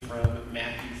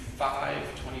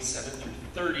27 through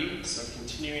 30. So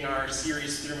continuing our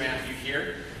series through Matthew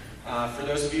here. For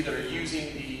those of you that are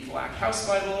using the Black House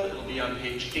Bible, it'll be on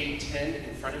page 810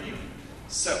 in front of you.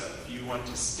 So if you want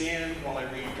to stand while I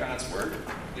read God's Word,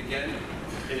 again,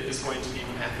 it is going to be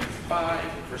Matthew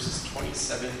 5, verses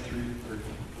 27 through 30.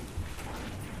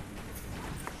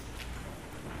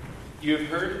 You have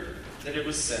heard that it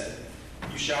was said,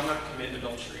 "You shall not commit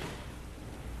adultery."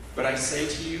 But I say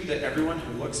to you that everyone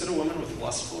who looks at a woman with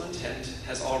lustful intent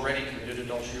has already committed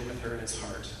adultery with her in his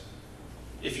heart.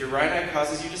 If your right eye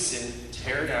causes you to sin,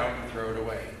 tear it out and throw it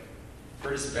away.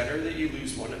 For it is better that you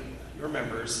lose one of your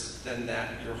members than that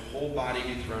your whole body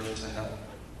be thrown into hell.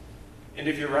 And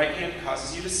if your right hand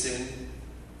causes you to sin,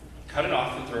 cut it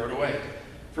off and throw it away.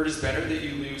 For it is better that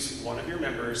you lose one of your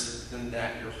members than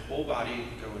that your whole body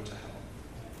go into hell.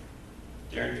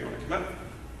 Darren, if you want to come up,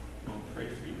 I'll pray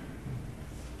for you.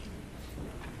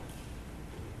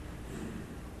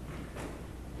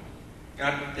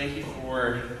 God, thank you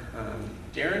for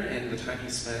Darren and the time he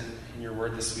spent in your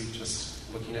word this week,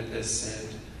 just looking at this and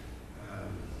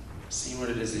seeing what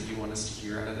it is that you want us to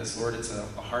hear out of this. Lord, it's a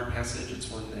hard passage.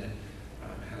 It's one that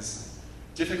has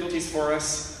difficulties for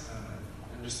us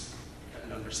and just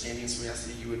an understanding. So we ask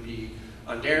that you would be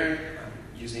on Darren,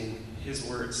 using his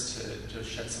words to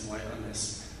shed some light on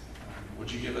this.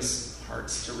 Would you give us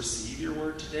hearts to receive your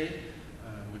word today?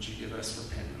 Would you give us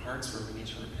repentant hearts where we need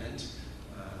to repent?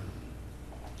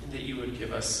 And that you would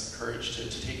give us courage to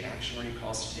take action when you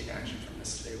call us to take action from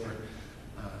this today, Lord.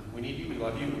 We need you, we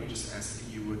love you, and we just ask that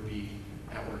you would be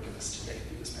at work in us today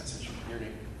through this passage. In your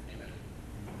name, amen.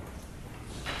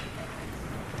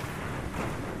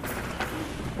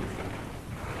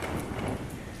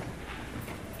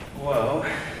 Well,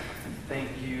 thank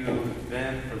you,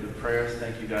 Ben, for the prayers.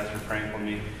 Thank you guys for praying for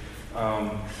me.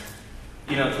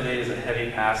 Today is a heavy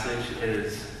passage.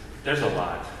 There's a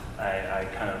lot I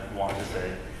kind of want to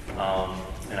say.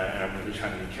 And I'm really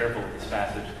trying to be careful with this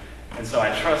passage. And so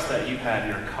I trust that you've had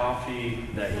your coffee,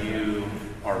 that you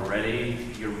are ready,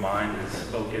 your mind is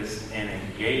focused and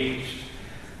engaged.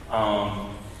 Out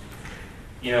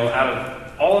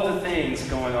of all of the things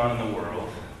going on in the world,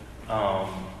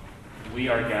 we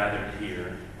are gathered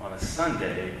here on a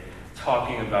Sunday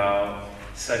talking about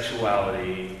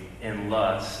sexuality and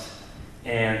lust.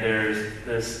 And there's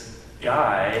this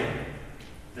guy,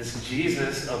 this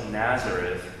Jesus of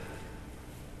Nazareth,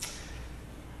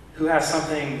 who has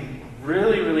something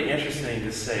really, really interesting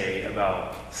to say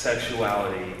about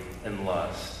sexuality and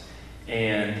lust.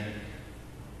 And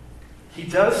he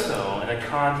does so in a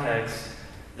context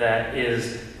that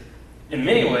is, in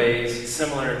many ways,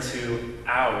 similar to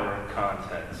our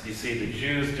context. You see, the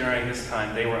Jews during this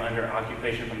time, they were under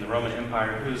occupation from the Roman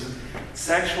Empire, whose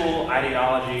sexual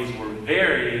ideologies were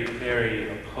very,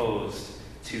 very opposed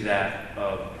to that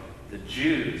of the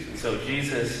Jews. And so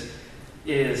Jesus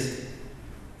is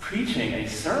preaching a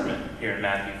sermon here in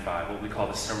Matthew 5, what we call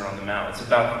the Sermon on the Mount. It's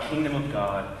about the kingdom of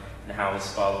God and how his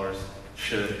followers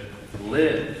should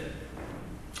live.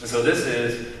 And so this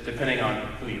is, depending on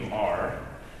who you are,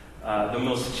 one of the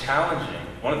most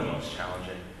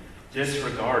challenging,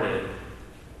 disregarded,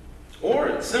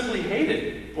 or simply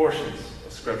hated portions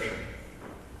of Scripture.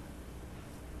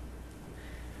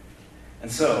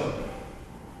 And so,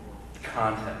 the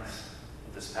context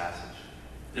of this passage.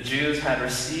 The Jews had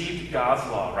received God's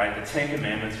law, right? The Ten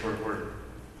Commandments were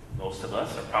most of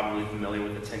us are probably familiar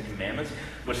with the Ten Commandments,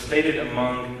 which stated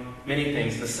among many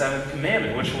things the seventh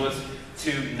commandment, which was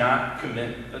to not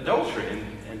commit adultery.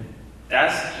 And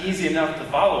that's easy enough to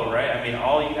follow, right? I mean,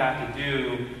 all you have to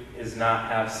do is not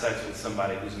have sex with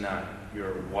somebody who's not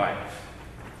your wife,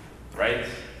 right?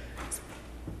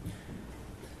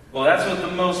 Well, that's what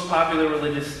the most popular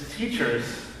religious teachers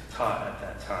taught at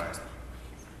that time.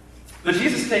 But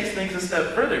Jesus takes things a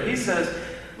step further. He says,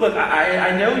 look,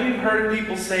 I know you've heard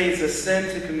people say it's a sin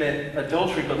to commit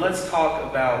adultery, but let's talk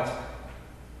about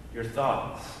your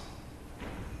thoughts.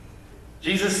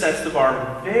 Jesus sets the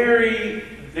bar very,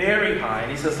 very high.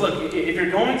 And he says, look, if you're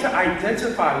going to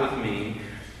identify with me,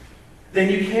 then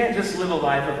you can't just live a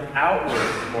life of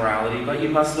outward morality, but you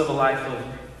must live a life of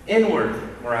inward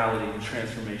morality and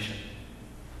transformation.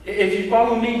 If you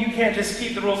follow me, you can't just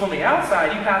keep the rules on the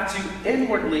outside. You have to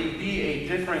inwardly be a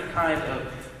different kind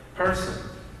of person.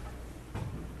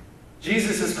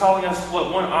 Jesus is calling us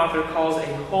what one author calls a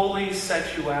holy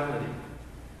sexuality.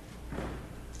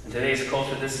 In today's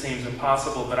culture, this seems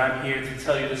impossible, but I'm here to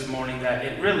tell you this morning that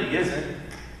it really isn't.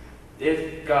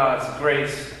 If God's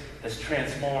grace has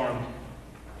transformed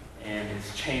and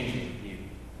is changing you.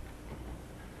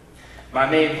 My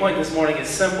main point this morning is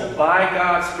simple. By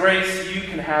God's grace, you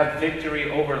can have victory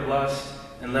over lust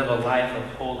and live a life of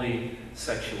holy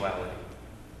sexuality.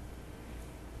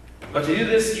 But to do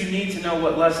this, you need to know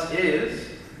what lust is,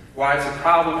 why it's a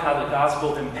problem, how the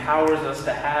gospel empowers us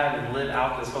to have and live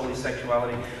out this holy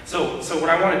sexuality. So what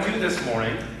I want to do this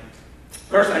morning,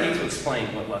 first I need to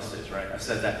explain what lust is, right? I've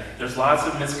said that. There's lots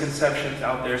of misconceptions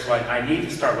out there, so I need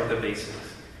to start with the basics.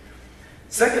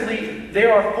 Secondly,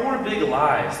 there are 4 big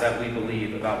lies that we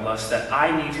believe about lust that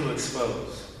I need to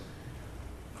expose,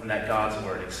 and that God's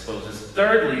word exposes.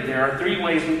 Thirdly, there are 3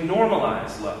 ways we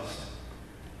normalize lust.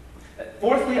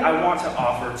 Fourthly, I want to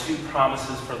offer 2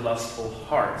 promises for lustful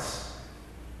hearts.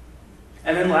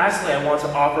 And then lastly, I want to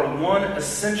offer 1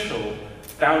 essential,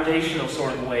 foundational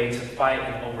sort of way to fight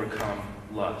and overcome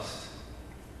lust.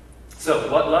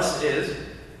 So, what lust is,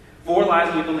 4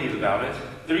 lies we believe about it,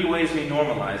 3 ways we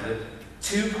normalize it,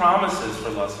 2 promises for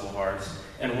lustful hearts,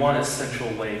 and 1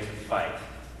 essential way to fight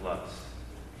lust.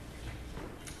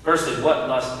 Firstly, what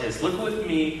lust is. Look with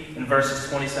me in verses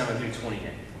 27 through 28.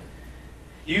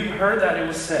 You've heard that it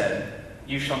was said,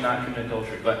 you shall not commit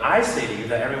adultery. But I say to you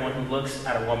that everyone who looks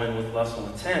at a woman with lustful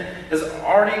intent has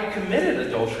already committed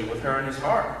adultery with her in his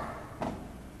heart.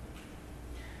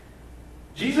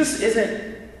 Jesus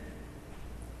isn't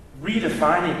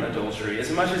redefining adultery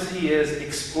as much as he is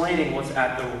explaining what's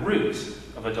at the root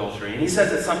of adultery. And he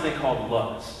says it's something called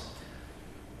lust.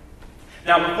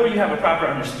 Now, before you have a proper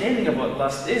understanding of what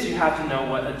lust is, you have to know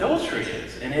what adultery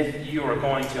is. And if you are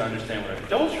going to understand what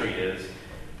adultery is,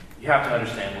 you have to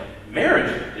understand what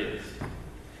marriage is.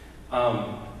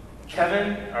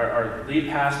 Kevin, our lead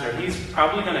pastor, he's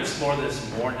probably going to explore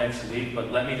this more next week,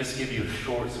 but let me just give you a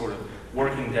short sort of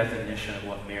working definition of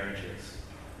what marriage is.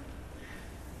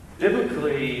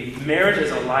 Biblically, marriage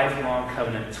is a lifelong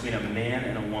covenant between a man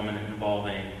and a woman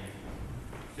involving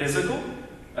physical,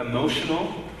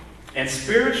 emotional, and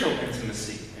spiritual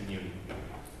intimacy and union.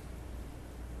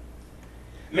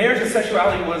 Marriage and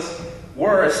sexuality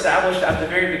were established at the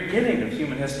very beginning of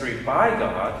human history by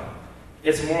God.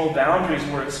 Its moral boundaries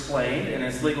were explained and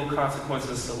its legal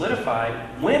consequences solidified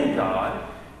when God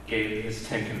gave his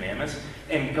 10 commandments.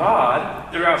 And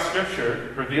God, throughout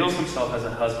Scripture, reveals himself as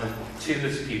a husband to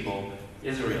his people,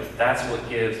 Israel. That's what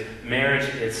gives marriage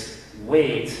its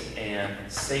weight and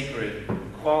sacred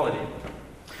quality.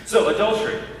 So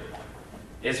adultery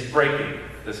is breaking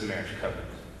this marriage covenant.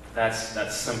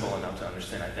 That's simple enough to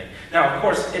understand, I think. Now, of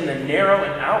course, in the narrow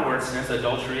and outward sense,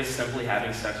 adultery is simply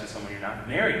having sex with someone you're not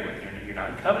married with, you're not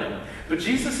in covenant with. But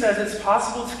Jesus says it's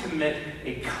possible to commit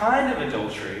a kind of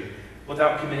adultery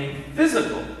without committing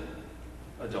physical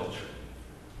adultery.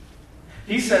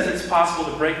 He says it's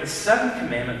possible to break the 7th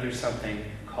commandment through something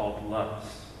called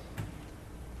lust.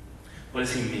 What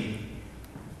does he mean?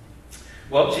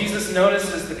 Well, Jesus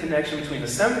notices the connection between the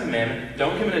 7th commandment,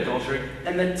 don't commit adultery,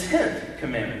 and the 10th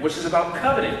commandment, which is about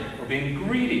coveting or being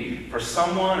greedy for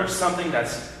someone or something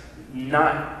that's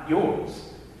not yours.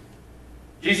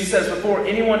 Jesus says before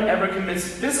anyone ever commits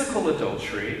physical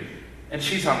adultery and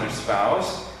cheats on their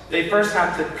spouse, they first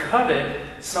have to covet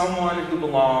someone who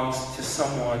belongs to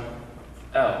someone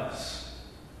else.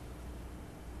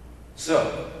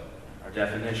 So, our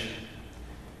definition.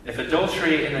 If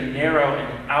adultery in the narrow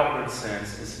and outward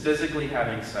sense is physically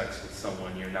having sex with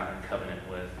someone you're not in covenant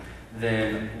with,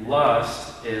 then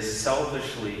lust is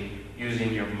selfishly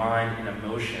using your mind and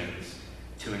emotions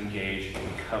to engage in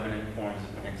covenant forms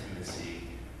of intimacy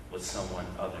with someone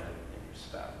other than your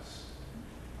spouse.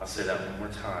 I'll say that one more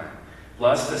time.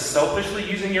 Lust is selfishly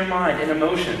using your mind and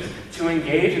emotions to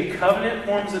engage in covenant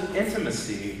forms of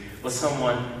intimacy with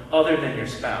someone other than your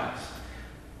spouse.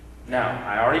 Now,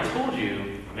 I already told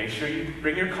you, make sure you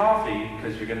bring your coffee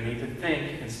because you're going to need to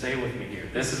think and stay with me here.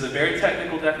 This is a very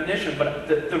technical definition, but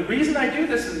the reason I do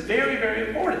this is very, very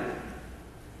important.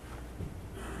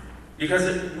 Because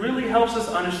it really helps us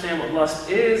understand what lust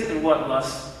is and what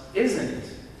lust isn't.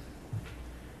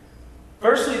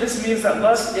 Firstly, this means that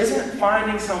lust isn't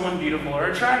finding someone beautiful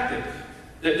or attractive.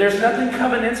 There's nothing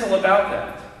covenantal about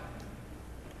that.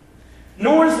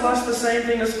 Nor is lust the same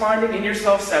thing as finding in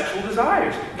yourself sexual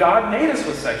desires. God made us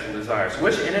with sexual desires,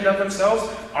 which in and of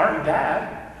themselves aren't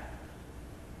bad.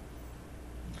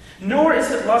 Nor is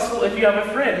it lustful if you have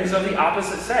a friend who's of the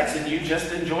opposite sex and you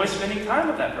just enjoy spending time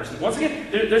with that person. Once again,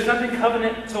 there's nothing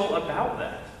covenantal about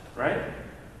that, right?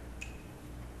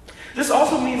 This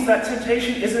also means that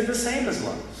temptation isn't the same as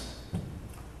lust.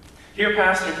 Hear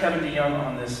Pastor Kevin DeYoung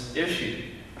on this issue.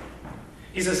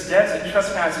 He says, debts and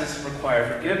trespasses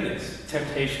require forgiveness.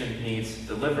 Temptation needs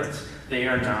deliverance. They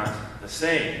are not the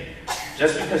same.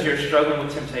 Just because you're struggling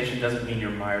with temptation doesn't mean you're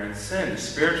mired in sin. The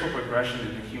spiritual progression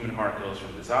in the human heart goes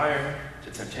from desire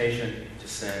to temptation to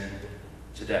sin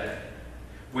to death.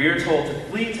 We are told to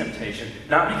flee temptation,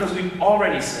 not because we've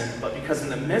already sinned, but because in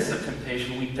the midst of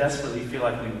temptation, we desperately feel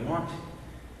like we want to.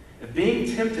 If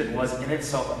being tempted was in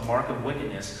itself a mark of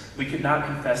wickedness, we could not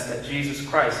confess that Jesus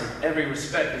Christ, in every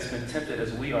respect, has been tempted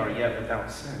as we are, yet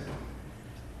without sin.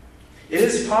 It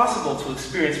is possible to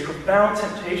experience profound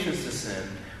temptations to sin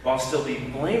while still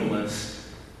being blameless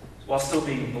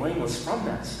from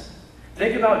that sin.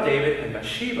 Think about David and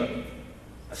Bathsheba.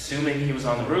 Assuming he was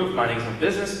on the roof, minding his own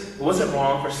business, it wasn't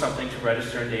wrong for something to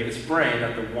register in David's brain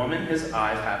that the woman his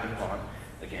eyes happened upon,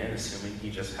 again, assuming he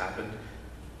just happened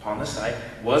upon the sight,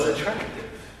 was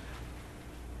attractive.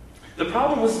 The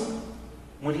problem was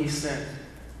when he sent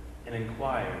and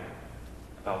inquired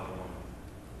about the woman.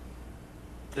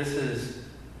 This is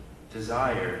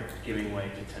desire giving way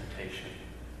to temptation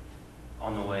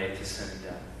on the way to sin and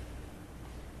death.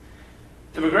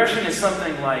 The progression is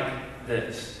something like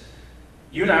this.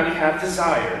 You and I, we have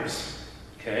desires,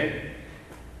 okay?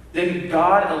 Then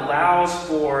God allows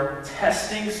for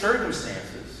testing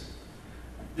circumstances.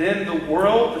 Then the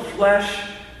world, the flesh,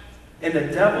 and the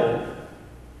devil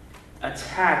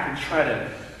attack and try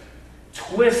to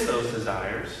twist those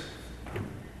desires.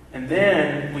 And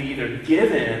then we either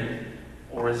give in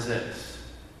or resist.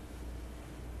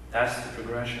 That's the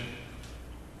progression.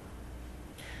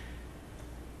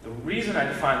 The reason I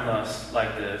define lust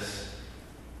like this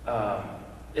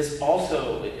is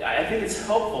also, I think it's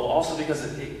helpful also because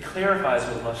it clarifies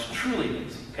what lust truly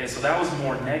is. Okay, so that was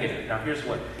more negative. Now here's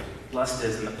what lust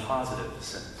is in the positive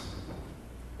sense.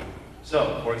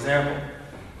 So, for example,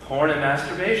 porn and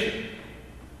masturbation.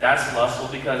 That's lustful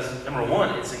because, number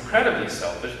one, it's incredibly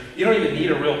selfish. You don't even need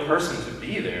a real person to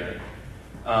be there.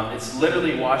 It's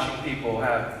literally watching people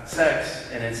have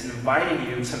sex, and it's inviting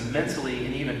you to mentally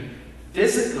and even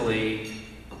physically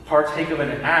partake of an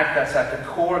act that's at the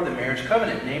core of the marriage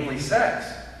covenant, namely sex.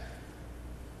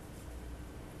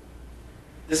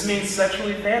 This means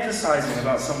sexually fantasizing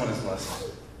about someone is lustful.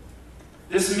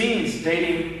 This means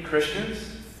dating Christians.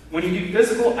 When you do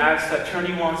physical acts that turn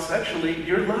you on sexually,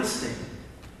 you're lusting.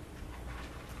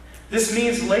 This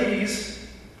means, ladies,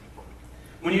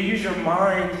 when you use your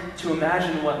mind to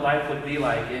imagine what life would be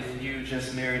like if you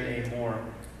just married a more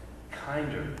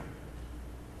kinder,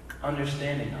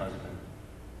 understanding husband.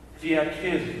 If you have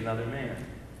kids with another man,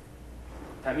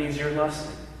 that means you're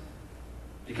lusting.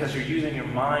 Because you're using your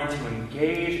mind to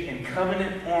engage in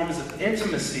covenant forms of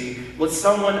intimacy with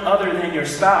someone other than your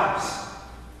spouse.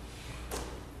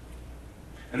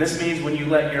 And this means when you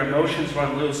let your emotions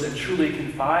run loose and truly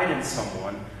confide in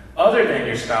someone other than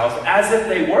your spouse, as if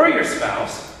they were your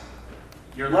spouse,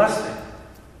 you're lusting.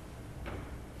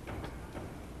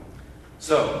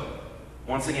 So,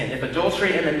 once again, if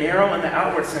adultery in the narrow and the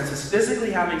outward sense is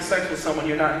physically having sex with someone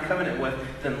you're not in covenant with,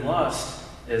 then lust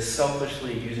is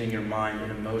selfishly using your mind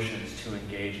and emotions to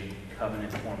engage in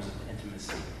covenant forms of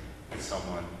intimacy with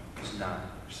someone who's not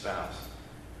your spouse.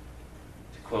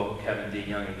 To quote Kevin D.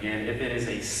 Young again, if it is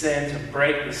a sin to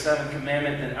break the seventh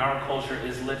commandment, then our culture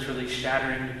is literally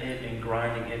shattering it and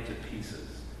grinding it to pieces.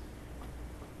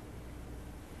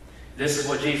 This is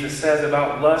what Jesus says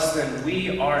about lust, and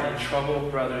we are in trouble,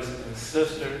 brothers and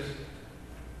sisters.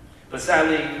 But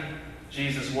sadly,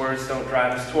 Jesus' words don't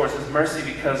drive us towards his mercy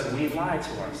because we lie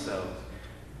to ourselves.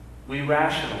 We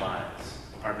rationalize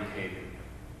our behavior.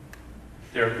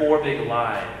 There are 4 big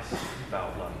lies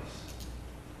about lust.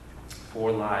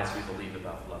 4 lies we believe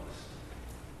about lust.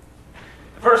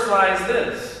 The first lie is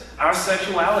this: our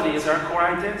sexuality is our core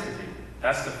identity.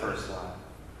 That's the first lie.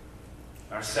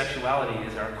 Our sexuality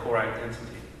is our core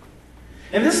identity.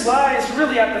 And this lie is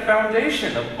really at the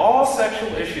foundation of all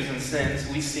sexual issues and sins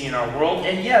we see in our world,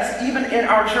 and yes, even in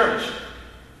our church.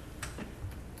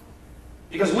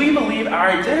 Because we believe our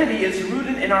identity is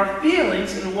rooted in our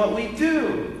feelings and what we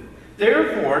do.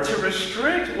 Therefore, to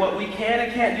restrict what we can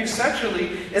and can't do sexually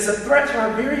is a threat to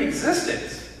our very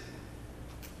existence.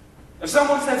 If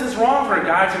someone says it's wrong for a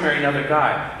guy to marry another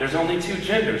guy, there's only 2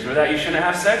 genders, or that you shouldn't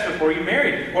have sex before you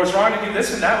marry, or it's wrong to do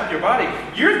this and that with your body,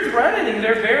 you're threatening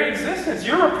their very existence.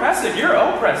 You're repressive. You're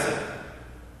oppressive.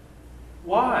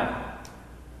 Why?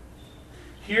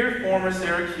 Hear former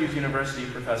Syracuse University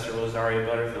professor Rosaria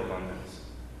Butterfield on this.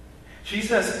 She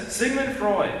says, Sigmund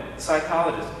Freud, a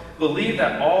psychologist, believed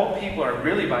that all people are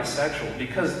really bisexual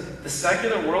because the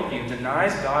secular worldview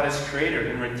denies God as creator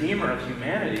and redeemer of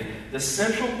humanity. The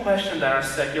central question that our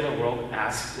secular world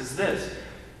asks is this: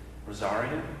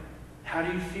 Rosaria, how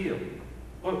do you feel?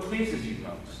 What pleases you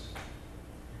most?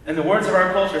 In the words of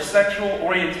our culture, sexual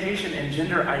orientation and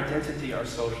gender identity are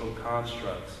social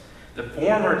constructs. The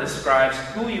former describes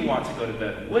who you want to go to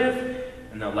bed with,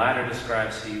 and the latter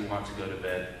describes who you want to go to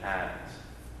bed as.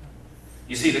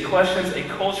 You see, the questions a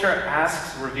culture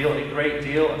asks reveal a great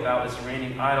deal about its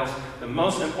reigning idols. The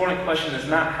most important question is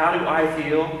not how do I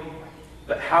feel,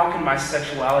 but how can my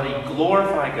sexuality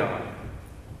glorify God?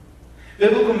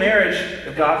 Biblical marriage,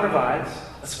 if God provides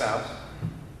a spouse,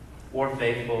 or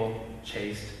faithful,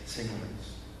 chaste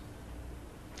singleness.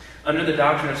 Under the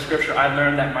doctrine of Scripture, I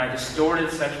learned that my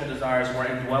distorted sexual desires were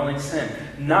indwelling sin,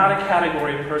 not a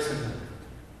category of personhood.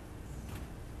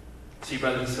 See,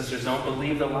 brothers and sisters, don't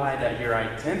believe the lie that your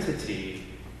identity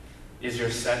is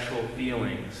your sexual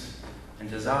feelings and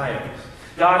desires.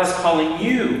 God is calling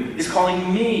you, is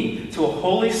calling me to a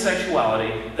holy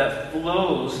sexuality that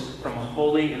flows from a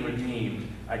holy and redeemed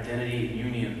identity and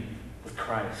union with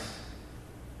Christ.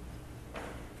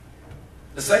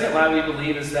 The second lie we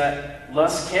believe is that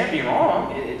lust can't be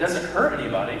wrong. It doesn't hurt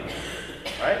anybody.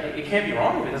 Right? It can't be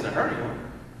wrong if it doesn't hurt anyone.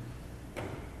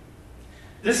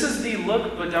 This is the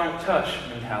look but don't touch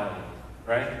mentality,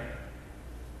 right?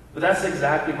 But that's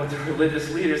exactly what the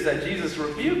religious leaders that Jesus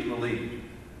rebuked believed.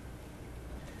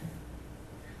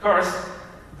 Of course,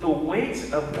 the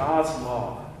weight of God's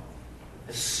law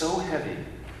is so heavy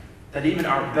that even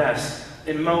our best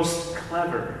and most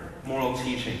clever moral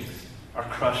teachings are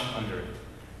crushed under it.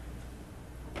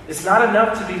 It's not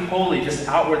enough to be holy just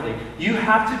outwardly. You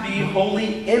have to be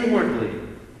holy inwardly.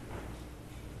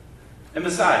 And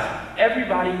besides,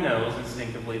 everybody knows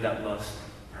instinctively that lust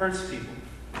hurts people.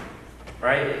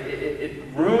 Right? It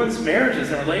ruins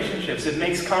marriages and relationships. It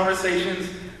makes conversations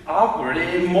awkward.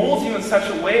 It molds you in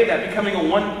such a way that becoming a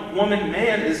one-woman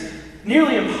man is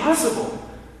nearly impossible.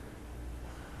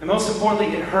 And most importantly,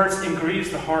 it hurts and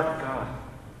grieves the heart of God.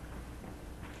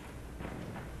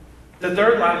 The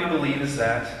third lie we believe is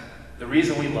that the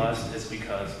reason we lust is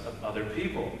because of other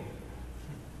people.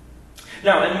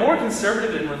 Now, in more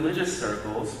conservative and religious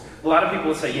circles, a lot of people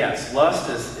will say, yes, lust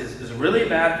is a really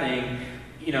bad thing.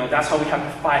 You know, that's why we have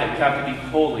to fight it. We have to be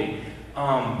holy.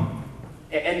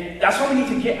 And that's why we need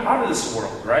to get out of this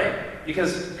world, right?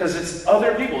 Because it's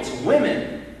other people. It's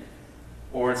women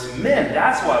or it's men.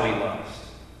 That's why we lust.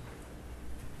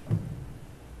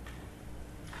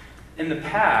 In the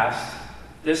past,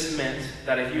 this meant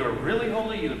that if you were really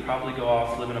holy, you would probably go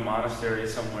off, live in a monastery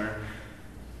somewhere.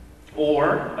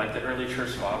 Or, like the early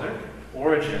church father,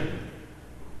 Origen,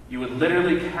 you would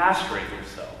literally castrate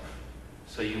yourself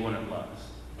so you wouldn't lust.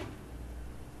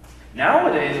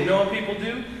 Nowadays, you know what people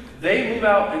do? They move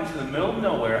out into the middle of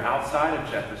nowhere outside of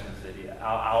Jefferson City,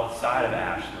 outside of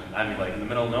Ashland. I mean, like in the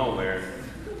middle of nowhere.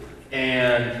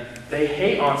 And they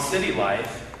hate on city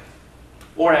life.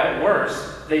 Or at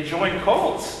worst, they join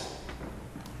cults.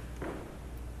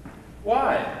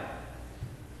 Why?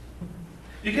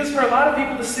 Because for a lot of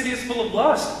people, the city is full of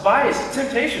lust, vice,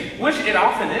 temptation, which it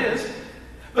often is.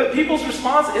 But people's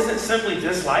response isn't simply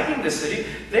disliking the city.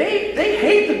 They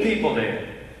hate the people there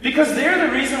because they're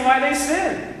the reason why they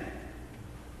sin.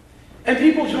 And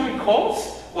people join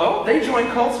cults. Well, they join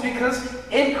cults because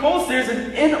in cults there's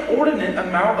an inordinate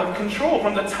amount of control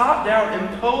from the top down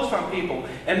imposed on people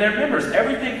and their members.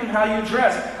 Everything from how you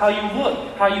dress, how you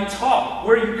look, how you talk,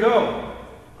 where you go.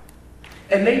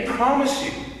 And they promise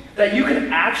you that you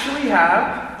can actually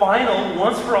have final,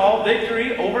 once-for-all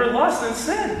victory over lust and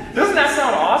sin. Doesn't that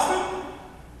sound awesome?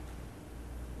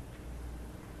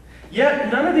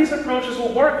 Yet, none of these approaches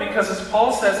will work because, as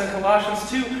Paul says in Colossians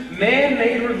 2,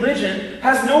 man-made religion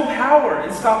has no power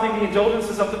in stopping the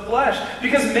indulgences of the flesh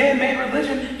because man-made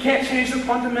religion can't change the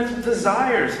fundamental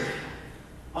desires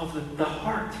of the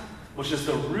heart, which is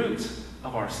the root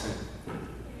of our sin.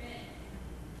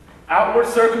 Outward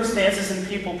circumstances and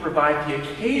people provide the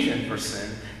occasion for sin,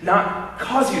 not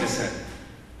cause you to sin.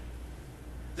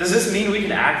 Does this mean we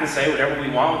can act and say whatever we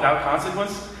want without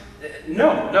consequence?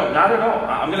 No, not at all.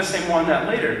 I'm going to say more on that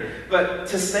later. But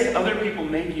to say other people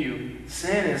make you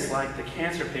sin is like the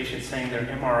cancer patient saying their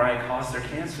MRI caused their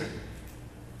cancer.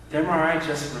 The MRI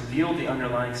just revealed the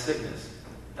underlying sickness.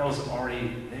 That was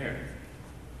already there.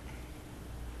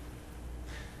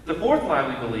 The fourth lie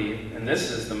we believe, and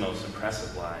this is the most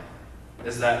impressive lie,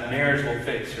 is that marriage will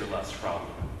fix your lust problem.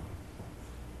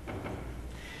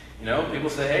 You know,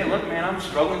 people say, hey, look, man, I'm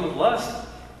struggling with lust.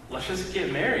 Let's just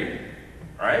get married,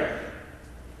 right?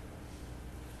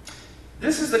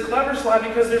 This is the clever lie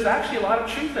because there's actually a lot of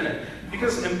truth in it.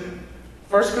 Because in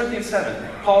 1 Corinthians 7,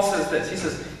 Paul says this. He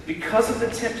says, because of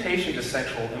the temptation to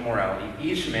sexual immorality,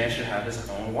 each man should have his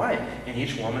own wife, and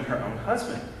each woman her own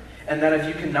husband. And that if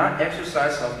you cannot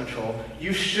exercise self-control,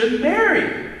 you should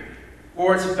marry.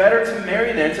 Or it's better to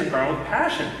marry than to burn with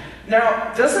passion.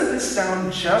 Now, doesn't this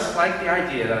sound just like the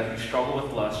idea that if you struggle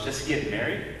with lust, just get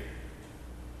married?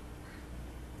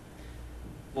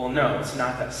 Well, no, it's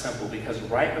not that simple, because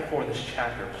right before this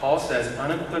chapter, Paul says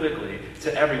unequivocally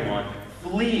to everyone,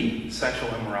 flee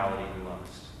sexual immorality and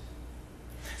lust.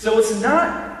 So it's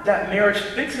not that marriage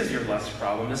fixes your lust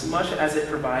problem as much as it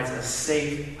provides a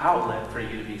safe outlet for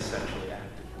you to be sexually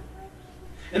active.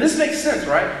 And this makes sense,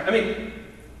 right? I mean,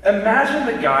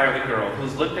 imagine the guy or the girl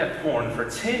who's looked at porn for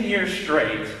 10 years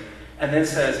straight and then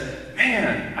says,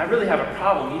 man, I really have a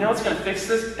problem. You know what's going to fix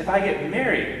this? If I get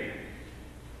married.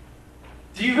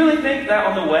 Do you really think that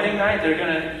on the wedding night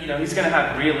he's going to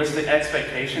have realistic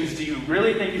expectations? Do you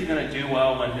really think he's going to do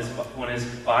well when his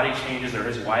body changes or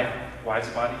his wife's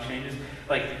body changes?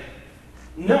 Like,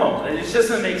 no, it just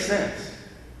doesn't make sense.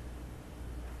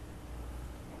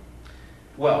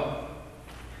 Well,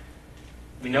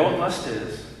 we know what lust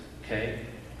is, okay?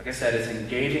 Like I said, it's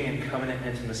engaging in covenant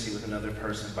intimacy with another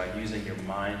person by using your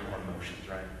mind or emotions,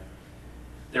 right?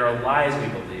 There are lies we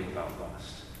believe about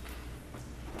lust.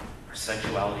 Our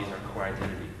sexuality is our core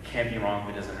identity. Can't be wrong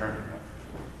if it doesn't hurt anyone.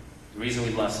 The reason we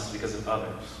lust is because of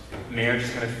others. Marriage is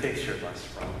going to fix your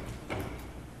lust problem.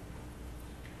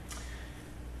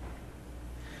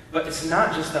 But it's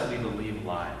not just that we believe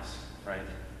lies, right?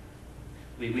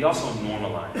 We also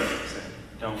normalize sin,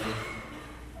 don't we?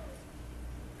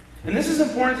 And this is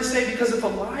important to say because if a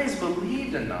lie is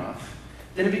believed enough,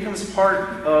 then it becomes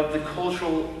part of the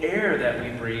cultural air that we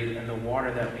breathe and the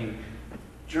water that we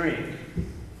drink.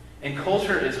 And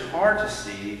culture is hard to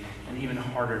see and even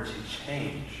harder to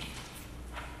change.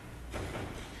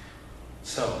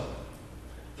 So,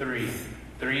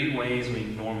 three ways we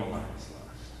normalize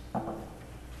lust.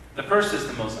 The first is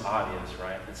the most obvious,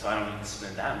 right? And so I don't need to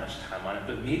spend that much time on it,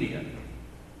 but media.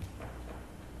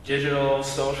 Digital,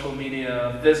 social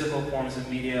media, physical forms of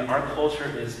media, our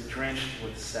culture is drenched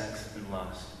with sex and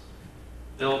lust.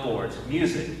 Billboards,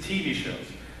 music, TV shows,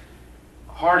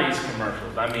 Hardee's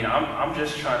commercials. I mean, I'm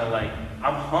just trying to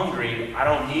I'm hungry. I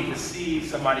don't need to see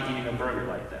somebody eating a burger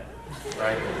like that,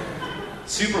 right?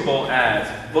 Super Bowl ads,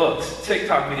 books,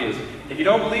 TikTok videos. If you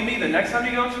don't believe me, the next time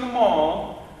you go to the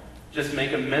mall, just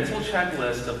make a mental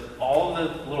checklist of all the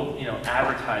little,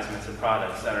 advertisements and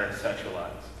products that are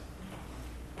sexualized.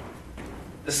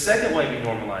 The second way we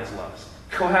normalize lust,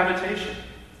 cohabitation.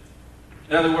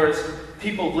 In other words,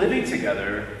 people living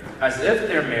together as if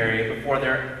they're married before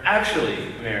they're actually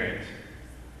married.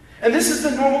 And this is the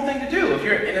normal thing to do if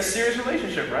you're in a serious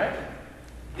relationship, right?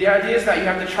 The idea is that you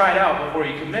have to try it out before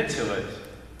you commit to it.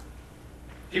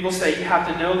 People say you have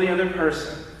to know the other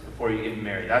person before you get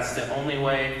married. That's the only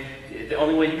way. The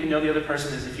only way you can know the other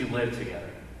person is if you live together.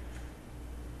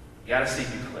 You got to see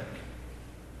if you click.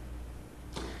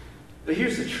 But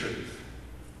here's the truth.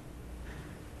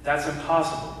 That's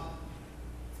impossible.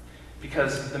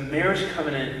 Because the marriage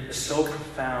covenant is so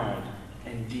profound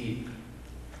and deep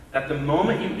that the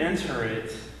moment you enter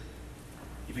it,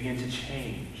 you begin to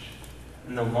change.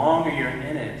 And the longer you're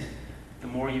in it, the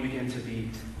more you begin to be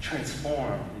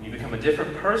transformed and you become a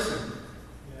different person.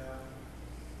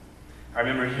 I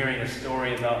remember hearing a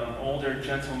story about an older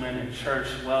gentleman in church,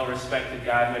 well-respected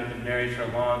guy who had been married for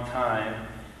a long time.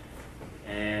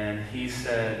 And he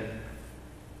said,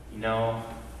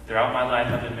 throughout my life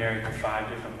I've been married to 5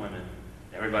 different women.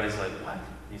 Everybody's like, what?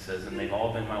 He says, and they've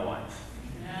all been my wife.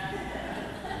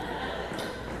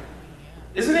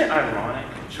 Isn't it ironic,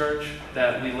 church,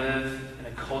 that we live in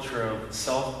a culture of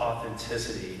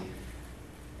self-authenticity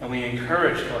and we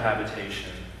encourage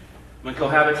cohabitation when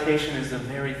cohabitation is the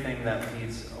very thing that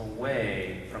leads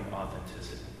away from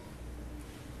authenticity?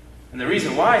 And the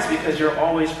reason why is because you're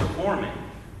always performing.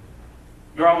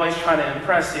 You're always trying to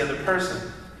impress the other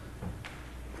person.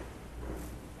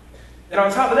 And on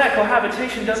top of that,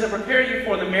 cohabitation doesn't prepare you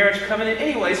for the marriage covenant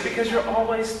anyways, because you're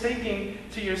always thinking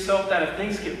to yourself that if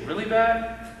things get really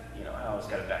bad, I always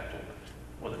got a back door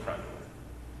or the front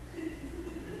door.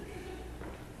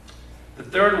 The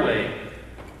third way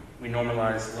we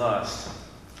normalize lust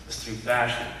is through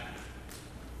fashion.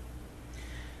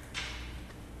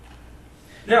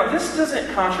 Now, this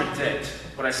doesn't contradict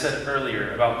what I said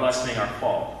earlier about lust being our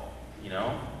fault,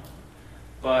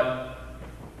 But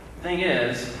the thing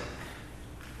is,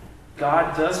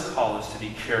 God does call us to be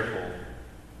careful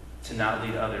to not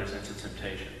lead others into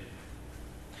temptation.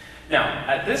 Now,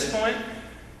 at this point,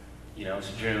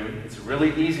 it's June. It's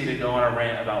really easy to go on a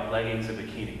rant about leggings and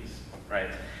bikinis,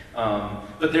 right?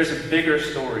 But there's a bigger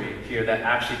story here that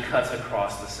actually cuts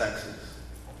across the sexes.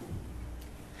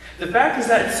 The fact is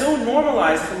that it's so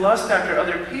normalized to lust after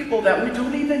other people that we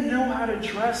don't even know how to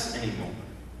dress anymore.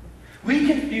 We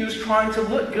confuse trying to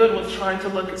look good with trying to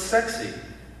look sexy.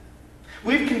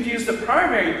 We've confused the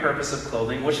primary purpose of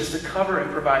clothing, which is to cover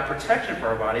and provide protection for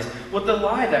our bodies, with the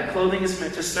lie that clothing is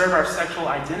meant to serve our sexual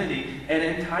identity and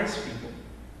entice people.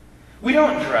 We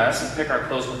don't dress and pick our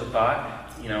clothes with the thought,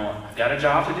 I've got a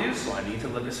job to do, so I need to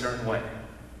look a certain way.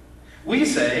 We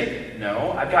say,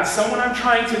 no, I've got someone I'm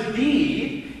trying to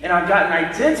be, and I've got an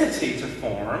identity to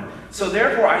form, so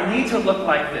therefore I need to look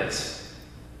like this.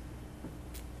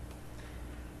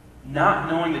 Not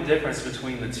knowing the difference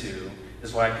between the two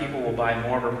is why people will buy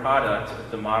more of a product if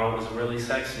the model is really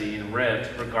sexy and ripped,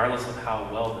 regardless of how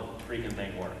well the freaking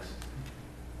thing works.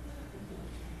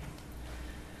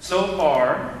 So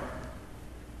far,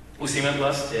 we've seen what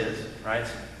lust is, right?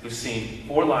 We've seen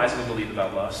 4 lies we believe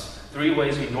about lust, 3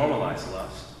 ways we normalize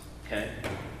lust, okay?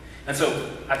 And so,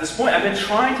 at this point, I've been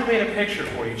trying to paint a picture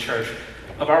for you, church,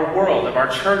 of our world, of our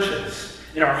churches,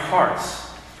 in our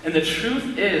hearts. And the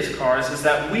truth is, Cars, is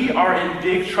that we are in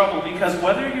big trouble because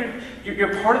whether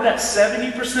you're part of that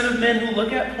 70% of men who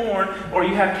look at porn, or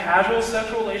you have casual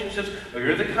sexual relationships, or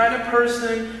you're the kind of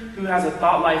person who has a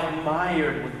thought life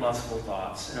mired with lustful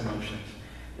thoughts and emotions.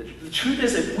 The truth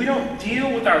is, if we don't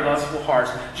deal with our lustful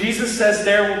hearts, Jesus says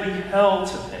there will be hell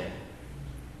to pay.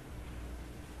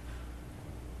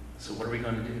 So what are we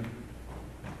going to do?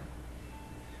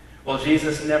 Well,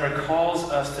 Jesus never calls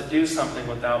us to do something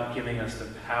without giving us the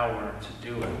power to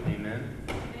do it. Amen?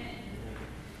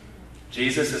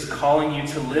 Jesus is calling you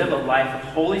to live a life of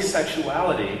holy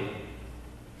sexuality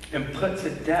and put to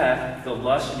death the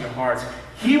lust in your hearts.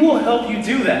 He will help you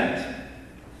do that.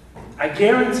 I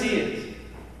guarantee it.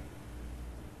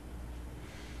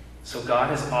 So God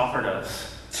has offered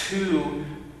us 2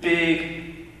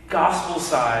 big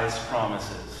gospel-sized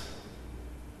promises.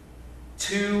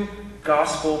 2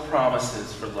 gospel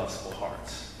promises for lustful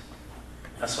hearts.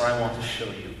 That's what I want to show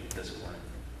you this morning.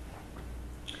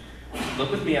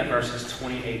 Look with me at verses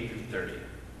 28 through 30.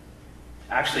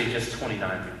 Actually, just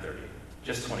 29 through 30.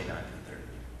 Just 29 through 30.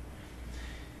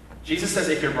 Jesus says,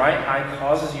 if your right eye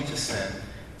causes you to sin,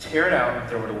 tear it out and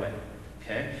throw it away.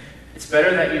 Okay? It's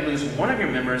better that you lose one of your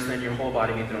members than your whole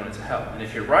body be thrown into hell. And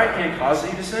if your right hand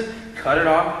causes you to sin, cut it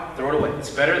off, throw it away. It's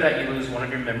better that you lose one of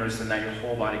your members than that your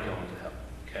whole body go into hell.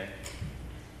 Okay?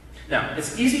 Now,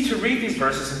 it's easy to read these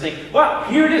verses and think, wow,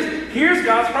 here it is. Here's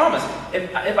God's promise.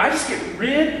 If I just get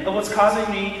rid of what's causing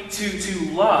me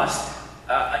to lust,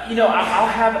 I'll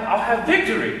have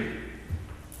victory.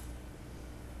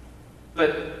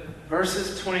 But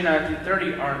verses 29 through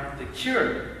 30 aren't the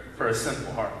cure for a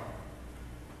sinful heart.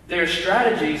 They're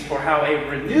strategies for how a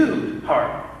renewed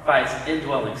heart fights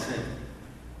indwelling sin.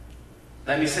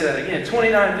 Let me say that again.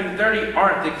 29 through 30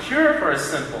 aren't the cure for a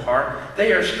sinful heart.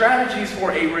 They are strategies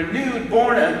for a renewed,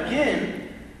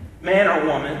 born-again man or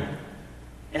woman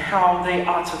and how they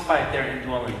ought to fight their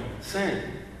indwelling sin.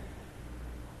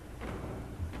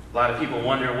 A lot of people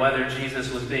wonder whether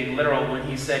Jesus was being literal when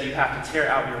he said you have to tear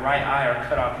out your right eye or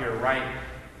cut off your right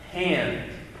hand.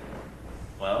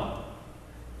 Well,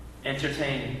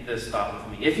 entertain this thought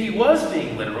with me. If he was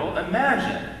being literal,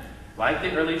 imagine, like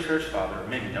the early church father, or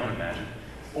maybe don't imagine,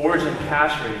 Origen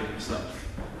castrating himself.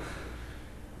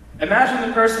 Imagine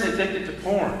the person addicted to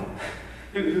porn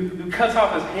who cuts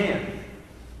off his hand.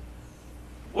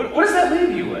 What does that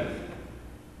leave you with?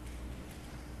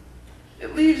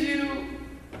 It leaves you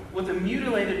with a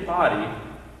mutilated body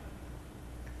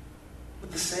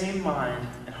with the same mind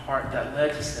and heart that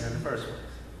led to sin in the first place.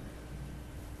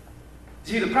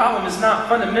 See, the problem is not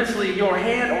fundamentally your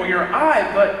hand or your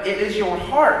eye, but it is your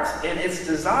heart and its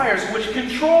desires which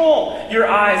control your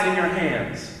eyes and your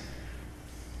hands.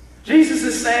 Jesus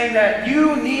is saying that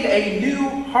you need a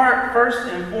new heart first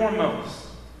and foremost.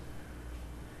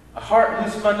 A heart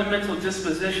whose fundamental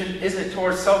disposition isn't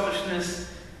towards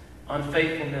selfishness,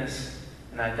 unfaithfulness,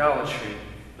 and idolatry,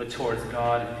 but towards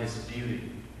God and His beauty.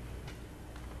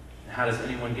 And how does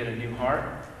anyone get a new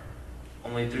heart?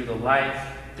 Only through the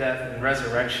life, death, and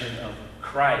resurrection of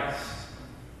Christ.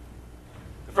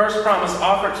 The first promise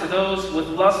offered to those with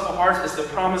lustful hearts is the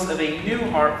promise of a new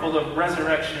heart full of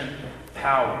resurrection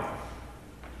power.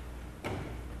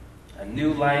 A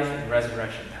new life and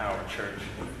resurrection power, church.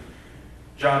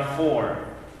 John 4,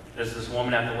 there's this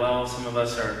woman at the well. Some of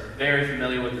us are very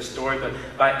familiar with the story, but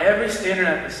by every standard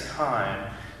at this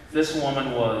time, this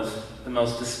woman was the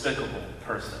most despicable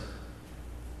person.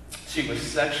 She was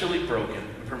sexually broken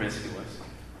and promiscuous.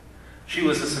 She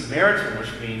was a Samaritan,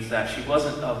 which means that she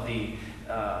wasn't of the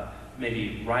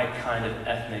maybe right kind of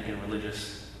ethnic and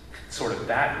religious sort of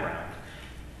background.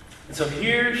 And so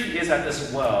here she is at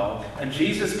this well, and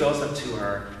Jesus goes up to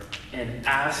her and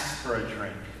asks for a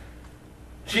drink.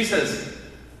 She says,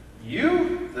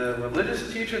 "You, the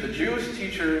religious teacher, the Jewish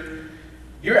teacher,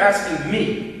 you're asking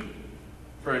me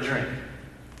for a drink.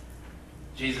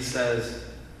 Jesus says,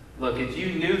 look, if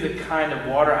you knew the kind of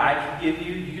water I can give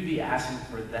you, you'd be asking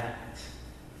for that.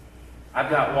 I've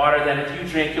got water that if you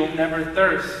drink, you'll never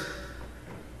thirst.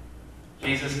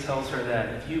 Jesus tells her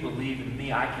that if you believe in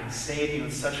me, I can save you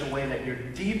in such a way that your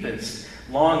deepest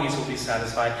longings will be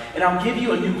satisfied, and I'll give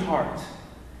you a new heart.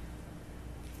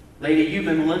 Lady, you've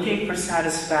been looking for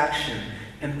satisfaction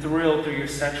and thrill through your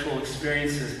sexual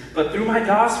experiences, but through my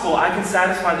gospel, I can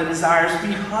satisfy the desires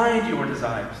behind your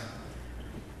desires.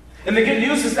 And the good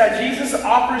news is that Jesus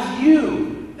offers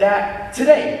you that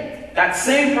today, that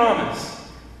same promise.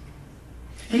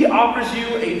 He offers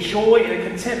you a joy and a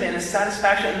contentment and a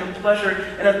satisfaction and a pleasure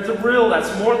and a thrill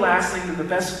that's more lasting than the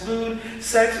best food,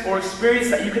 sex, or experience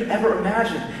that you could ever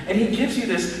imagine. And he gives you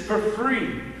this for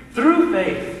free, through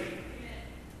faith.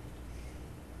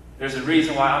 There's a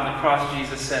reason why on the cross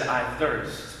Jesus said, I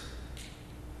thirst.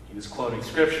 He was quoting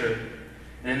Scripture.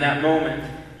 And in that moment,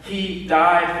 he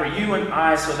died for you and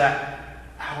I so that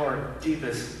our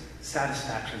deepest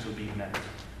satisfactions would be met.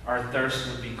 Our thirst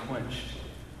would be quenched.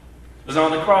 It was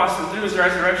on the cross and through his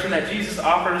resurrection that Jesus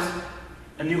offers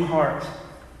a new heart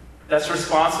that's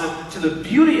responsive to the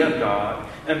beauty of God,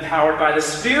 empowered by the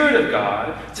Spirit of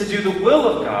God to do the will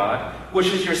of God, which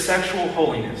is your sexual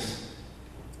holiness.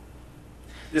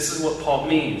 This is what Paul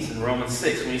means in Romans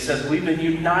 6 when he says, we've been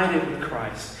united with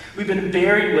Christ. We've been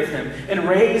buried with him and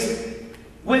raised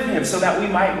with him so that we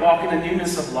might walk in the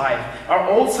newness of life. Our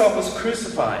old self was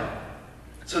crucified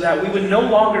so that we would no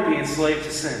longer be enslaved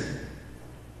to sin.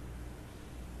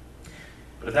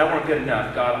 But if that weren't good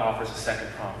enough, God offers a second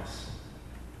promise.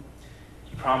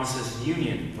 He promises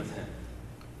union with him,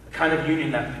 a kind of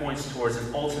union that points towards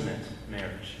an ultimate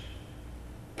marriage.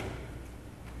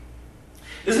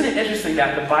 Isn't it interesting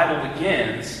that the Bible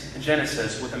begins in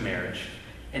Genesis with a marriage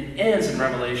and ends in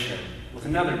Revelation with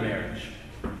another marriage?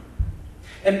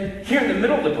 And here in the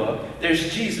middle of the book,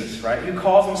 there's Jesus, right, who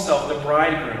calls himself the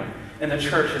bridegroom and the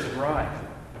church his bride.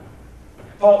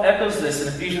 Paul echoes this in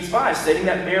Ephesians 5, stating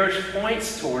that marriage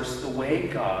points towards the way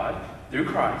God, through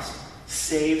Christ,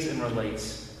 saves and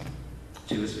relates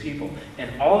to his people.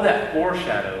 And all of that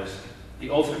foreshadows the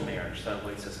ultimate marriage that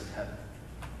awaits us in heaven.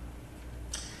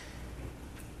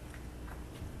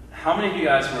 How many of you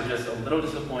guys were just a little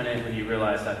disappointed when you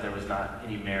realized that there was not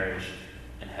any marriage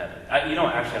in heaven? You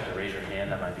don't actually have to raise your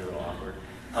hand. That might be a little awkward.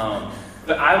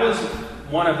 But I was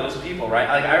one of those people, right?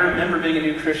 Like, I remember being a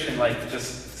new Christian, like,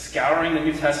 just scouring the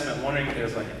New Testament, wondering if there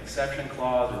was like an exception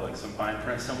clause or like some fine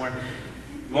print somewhere.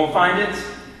 You won't find it.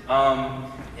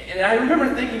 And I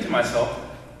remember thinking to myself,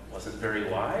 wasn't very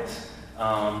wise.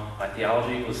 My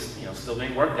theology was, still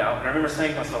being worked out. But I remember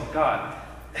saying to myself, God,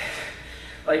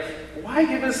 like, why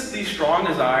give us these strong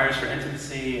desires for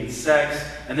intimacy and sex,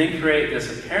 and then create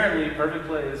this apparently perfect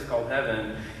place called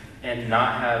heaven, and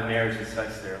not have marriage and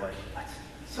sex there? Like, what?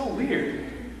 So weird.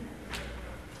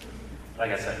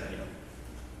 Like I said,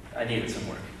 I needed some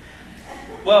work.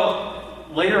 Well,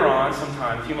 later on,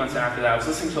 sometime, a few months after that, I was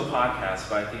listening to a podcast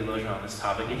by a theologian on this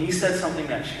topic, and he said something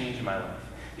that changed my life.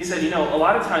 He said, a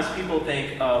lot of times people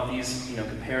think of these,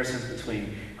 comparisons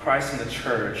between Christ and the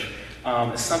church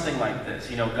as something like this.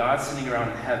 God sitting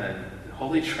around in heaven, the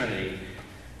Holy Trinity,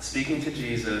 speaking to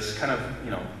Jesus, kind of,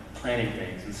 planning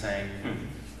things and saying,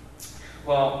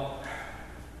 well,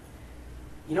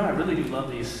 I really do love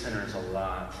these sinners a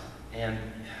lot. And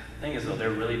the thing is, though, they're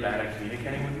really bad at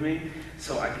communicating with me,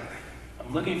 so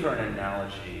I'm looking for an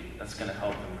analogy that's going to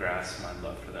help them grasp my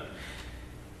love for them.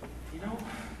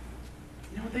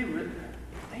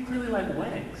 They really like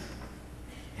weddings.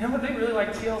 They really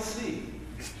like TLC.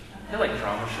 They like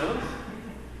drama shows.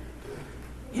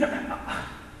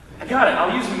 I got it.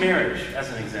 I'll use marriage as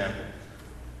an example.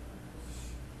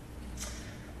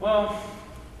 Well,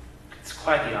 it's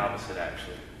quite the opposite,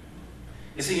 actually.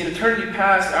 You see, in eternity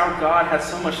past, our God had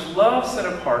so much love set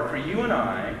apart for you and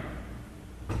I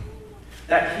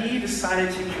that he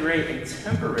decided to create a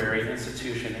temporary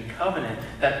institution and covenant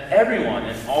that everyone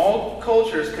in all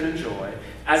cultures could enjoy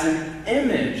as an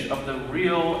image of the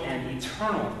real and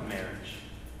eternal marriage.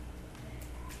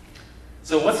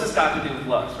 So what's this got to do with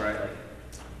lust, right? Like,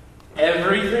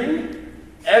 everything.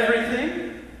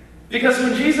 Because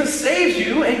when Jesus saves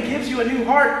you and gives you a new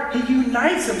heart, he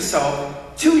unites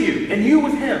himself to you and you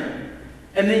with him.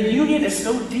 And the union is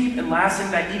so deep and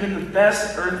lasting that even the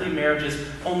best earthly marriages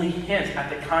only hint at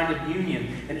the kind of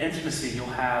union and intimacy you'll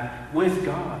have with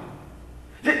God.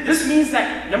 This means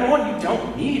that, number one, you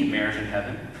don't need marriage in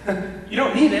heaven. You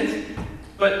don't need it.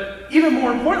 But even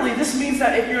more importantly, this means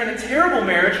that if you're in a terrible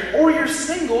marriage or you're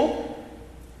single,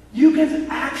 you can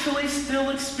actually still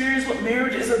experience what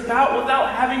marriage is about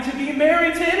without having to be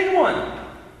married to anyone.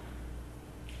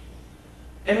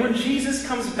 And when Jesus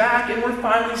comes back and we're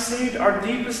finally saved, our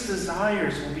deepest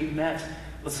desires will be met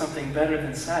with something better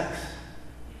than sex.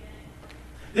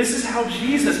 This is how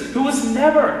Jesus, who was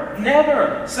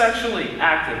never sexually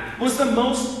active, was the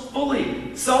most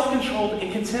fully self-controlled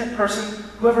and content person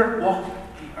who ever walked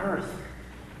the earth.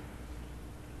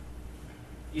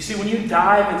 You see, when you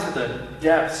dive into the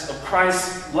depths of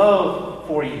Christ's love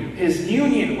for you, his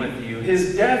union with you,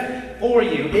 his death for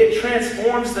you, it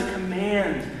transforms the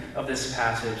command of this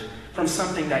passage from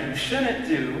something that you shouldn't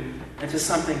do into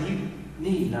something you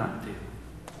need not do.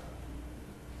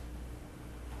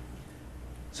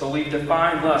 So we've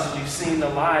defined lust, we've seen the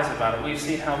lies about it, we've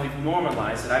seen how we've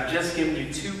normalized it. I've just given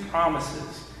you two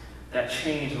promises that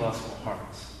change lustful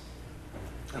hearts.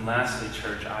 And lastly,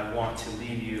 church, I want to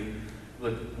leave you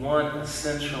with one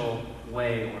essential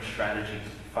way or strategy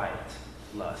to fight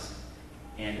lust.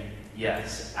 And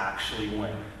yes, actually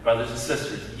win. Brothers and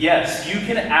sisters, yes, you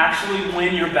can actually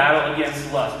win your battle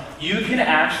against lust. You can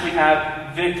actually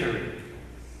have victory.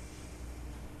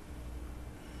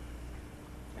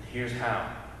 And here's how.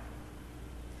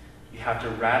 You have to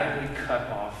radically cut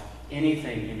off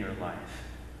anything in your life.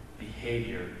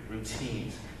 Behavior,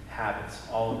 routines, habits,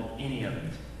 all of it, any of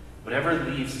it. Whatever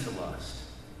leads to lust.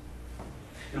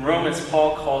 In Romans,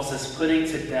 Paul calls this putting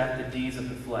to death the deeds of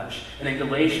the flesh. And in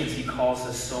Galatians, he calls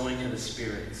this sowing to the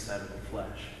Spirit instead of the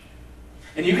flesh.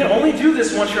 And you can only do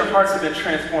this once your hearts have been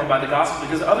transformed by the gospel,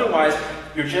 because otherwise,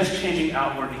 you're just changing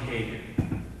outward behavior.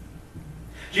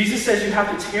 Jesus says you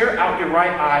have to tear out your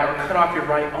right eye or cut off your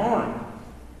right arm.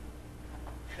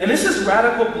 And this is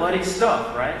radical, bloody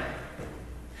stuff, right?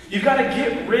 You've got to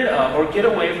get rid of or get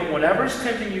away from whatever's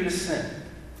tempting you to sin.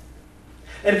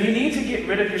 And if you need to get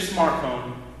rid of your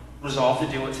smartphone, resolve to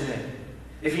do it today.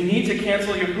 If you need to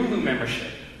cancel your Hulu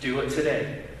membership, do it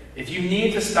today. If you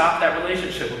need to stop that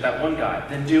relationship with that one guy,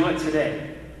 then do it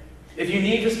today. If you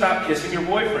need to stop kissing your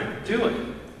boyfriend, do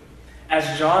it.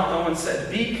 As John Owen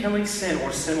said, be killing sin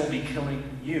or sin will be killing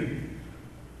you.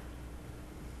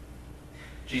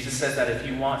 Jesus says that if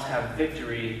you want to have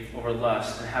victory over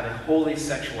lust and have a holy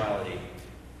sexuality,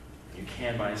 you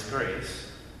can by his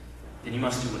grace, then you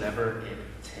must do whatever it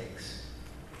takes.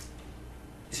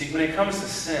 You see, when it comes to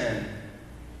sin,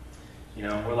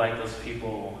 we're like those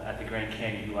people at the Grand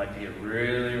Canyon who like to get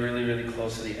really, really, really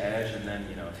close to the edge and then,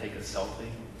 take a selfie,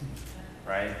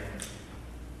 right?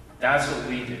 That's what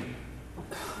we do.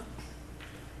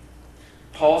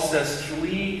 Paul says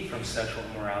flee from sexual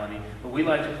immorality, but we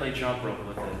like to play jump rope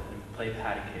with it and play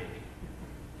patty cake.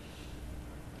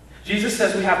 Jesus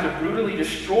says we have to brutally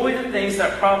destroy the things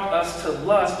that prompt us to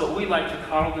lust, but we like to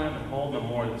coddle them and hold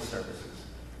memorial services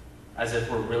as if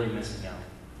we're really missing out.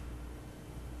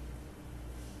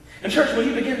 And church, when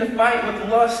you begin to fight with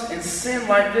lust and sin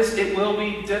like this, it will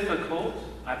be difficult.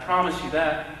 I promise you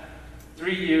that.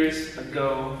 3 years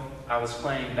ago, I was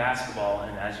playing basketball,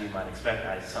 and as you might expect,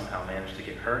 I somehow managed to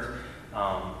get hurt.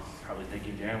 Probably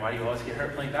thinking, Darren, why do you always get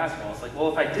hurt playing basketball? It's like,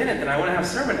 well, if I didn't, then I wouldn't have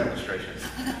sermon illustrations.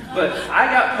 But I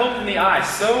got poked in the eye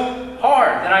so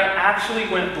hard that I actually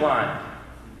went blind.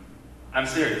 I'm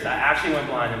serious. I actually went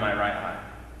blind in my right eye.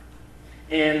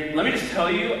 And let me just tell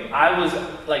you, I was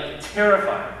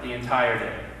terrified the entire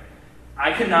day.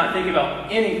 I could not think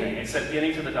about anything except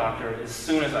getting to the doctor as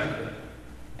soon as I could.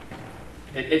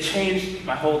 It changed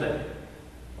my whole day.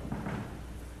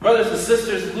 Brothers and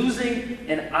sisters, losing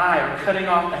an eye or cutting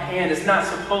off a hand is not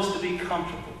supposed to be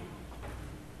comfortable.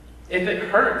 If it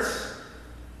hurts,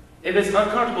 if it's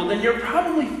uncomfortable, then you're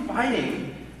probably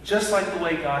fighting just like the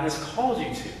way God has called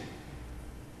you to.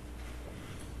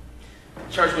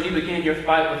 Church, when you begin your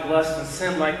fight with lust and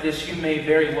sin like this, you may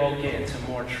very well get into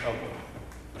more trouble.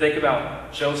 Think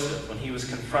about Joseph when he was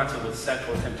confronted with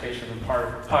sexual temptation from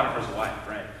Potiphar's wife,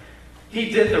 right? He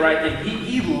did the right thing.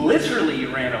 He literally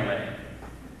ran away.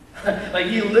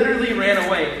 He literally ran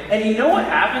away. And you know what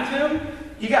happened to him?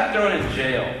 He got thrown in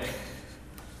jail.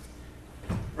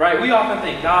 Right? We often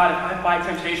think, God, if I fight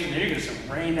temptation, then you're going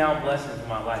to rain down blessings in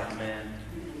my life, man.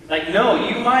 No,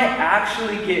 you might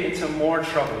actually get into more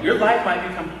trouble. Your life might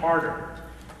become harder.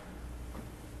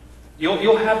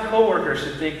 You'll have coworkers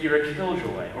who think you're a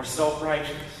killjoy or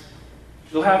self-righteous.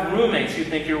 You'll have roommates who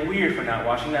think you're weird for not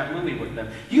watching that movie with them.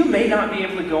 You may not be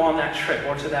able to go on that trip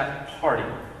or to that party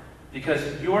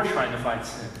because you're trying to fight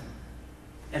sin.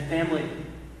 And family,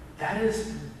 that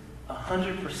is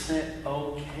 100%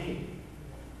 okay.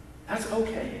 That's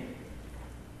okay.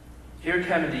 Hear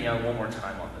Kevin DeYoung one more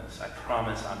time on this. I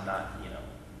promise I'm not,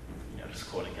 just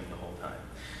quoting him the whole time.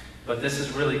 But this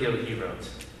is really good what he wrote.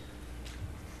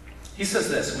 He says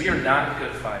this: we are not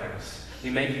good fighters. We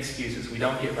make excuses. We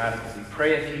don't get radical. We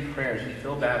pray a few prayers. We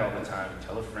feel bad all the time. We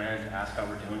tell a friend, ask how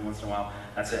we're doing once in a while.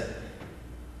 That's it.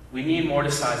 We need more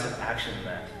decisive action than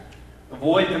that.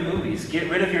 Avoid the movies. Get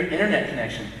rid of your internet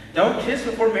connection. Don't kiss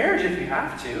before marriage if you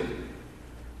have to.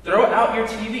 Throw out your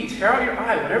TV. Tear out your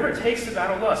eye. Whatever it takes to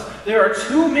battle lust. There are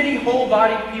too many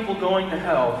whole-bodied people going to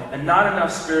hell and not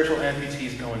enough spiritual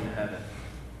amputees going to heaven.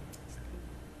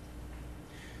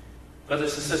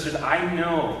 Brothers and sisters, I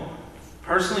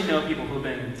personally know people who have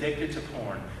been addicted to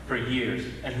porn for years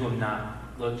and who have not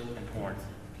looked at porn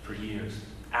for years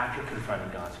after confronting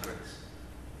God's grace.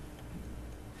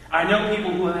 I know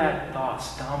people who have had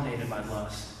thoughts dominated by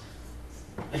lust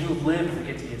and who have lived to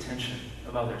get the attention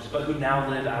of others, but who now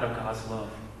live out of God's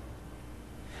love.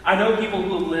 I know people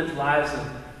who have lived lives of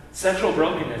sexual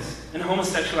brokenness and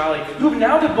homosexuality who have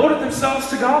now devoted themselves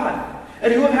to God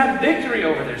and who have had victory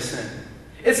over their sin.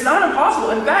 It's not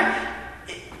impossible. In fact,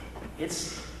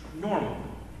 it's normal.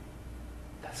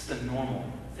 That's the normal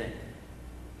thing.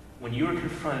 When you are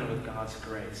confronted with God's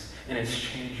grace and it's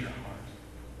changed your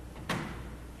heart.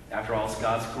 After all, it's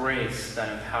God's grace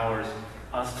that empowers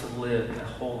us to live a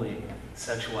holy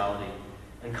sexuality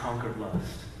and conquer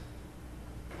lust.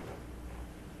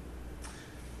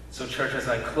 So, church, as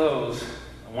I close,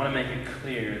 I want to make it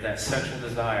clear that sexual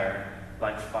desire,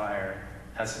 like fire,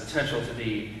 has the potential to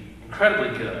be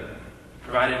incredibly good,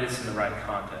 provided it's in the right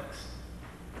context.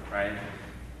 Right?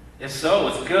 If so,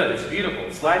 it's good, it's beautiful,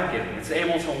 it's life-giving, it's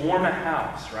able to warm a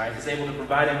house, right? It's able to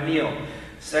provide a meal.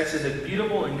 Sex is a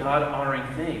beautiful and God-honoring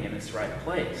thing in its right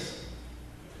place.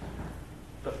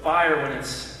 But fire, when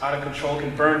it's out of control,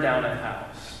 can burn down a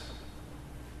house,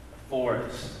 a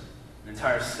forest, an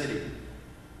entire city.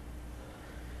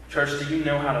 Church, do you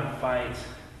know how to fight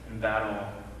and battle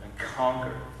and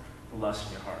conquer the lust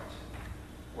in your heart?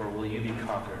 Or will you be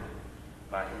conquered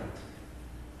by it?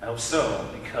 I hope so,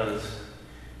 because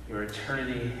your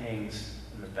eternity hangs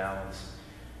in the balance.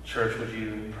 Church, would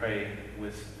you pray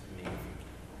with me?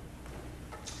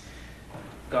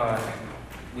 God,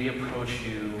 we approach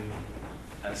you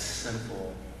as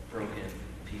sinful, broken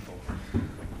people.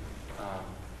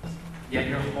 Yet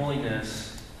your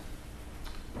holiness,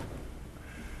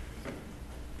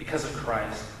 because of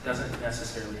Christ, doesn't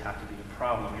necessarily have to be a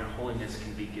problem. Your holiness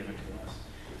can be given to us.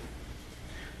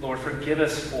 Lord, forgive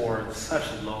us for such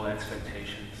low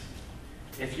expectations.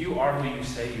 If you are who you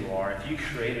say you are, if you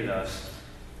created us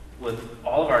with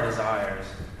all of our desires,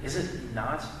 is it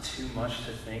not too much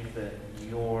to think that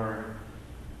your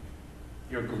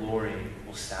glory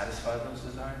will satisfy those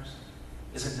desires?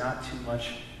 Is it not too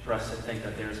much for us to think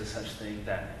that there is a such thing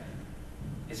that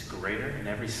is greater in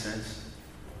every sense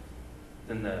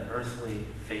than the earthly,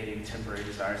 fading, temporary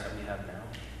desires that we have now?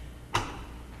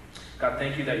 God,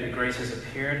 thank you that your grace has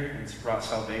appeared and it's brought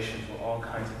salvation for all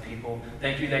kinds of people.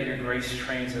 Thank you that your grace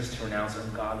trains us to renounce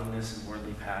ungodliness and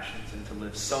worldly passions and to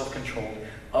live self-controlled,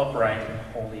 upright, and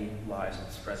holy lives in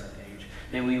this present age.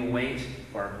 May we wait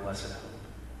for our blessed hope,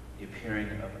 the appearing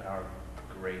of our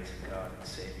great God and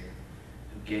Savior,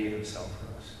 who gave himself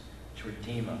for us to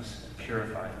redeem us and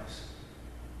purify us.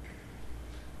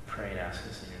 Pray and ask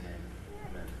us in your name.